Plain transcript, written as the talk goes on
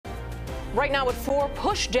Right now at 4,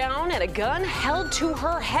 pushed down and a gun held to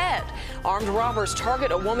her head. Armed robbers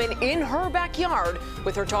target a woman in her backyard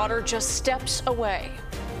with her daughter just steps away.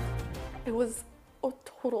 It was a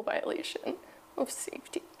total violation of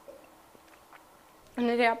safety. And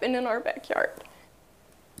it happened in our backyard.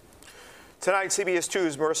 Tonight, CBS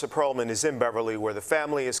 2's Marissa Perlman is in Beverly, where the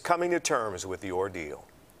family is coming to terms with the ordeal.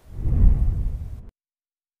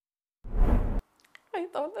 I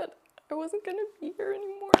thought that I wasn't going to be here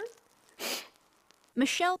anymore.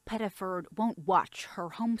 Michelle Pettiford won't watch her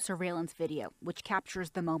home surveillance video, which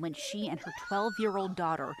captures the moment she and her 12-year-old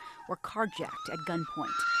daughter were carjacked at gunpoint.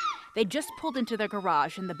 They just pulled into their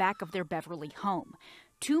garage in the back of their Beverly home.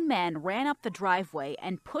 2 men ran up the driveway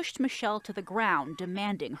and pushed Michelle to the ground,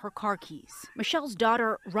 demanding her car keys. Michelle's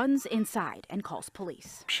daughter runs inside and calls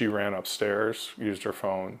police. She ran upstairs, used her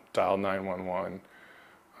phone, dialed 911.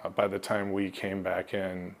 By the time we came back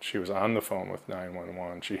in, she was on the phone with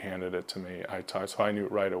 911. She handed it to me. So I knew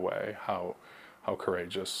right away how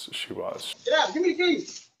courageous she was. Get out, give me the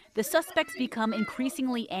keys. The suspects become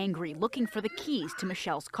increasingly angry, looking for the keys to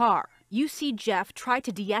Michelle's car. You see Jeff try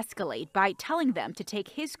to de-escalate by telling them to take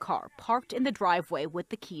his car, parked in the driveway with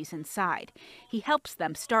the keys inside. He helps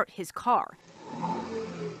them start his car.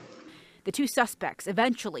 The 2 suspects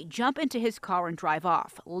eventually jump into his car and drive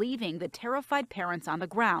off, leaving the terrified parents on the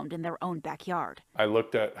ground in their own backyard. I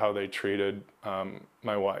looked at how they treated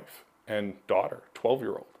my wife and daughter,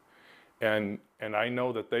 12-year-old, and I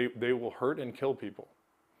know that they will hurt and kill people.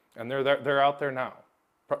 And they're out there now,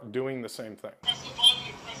 doing the same thing.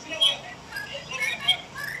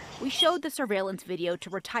 We showed the surveillance video to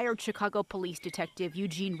retired Chicago police detective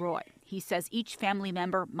Eugene Roy. He says each family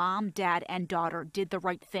member, mom, dad, and daughter, did the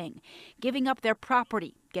right thing, giving up their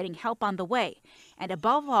property, getting help on the way, and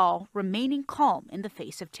above all, remaining calm in the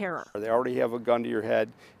face of terror. They already have a gun to your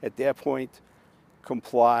head. At that point,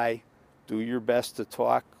 comply, do your best to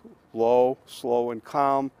talk low, slow, and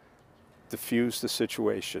calm, diffuse the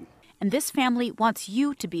situation. And this family wants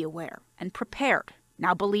you to be aware and prepared,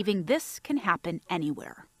 now believing this can happen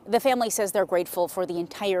anywhere. The family says they're grateful for the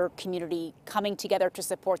entire community coming together to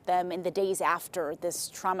support them in the days after this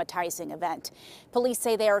traumatizing event. Police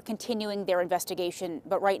say they are continuing their investigation,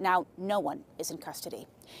 but right now no one is in custody.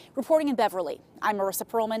 Reporting in Beverly, I'm Marissa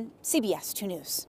Perlman, CBS 2 News.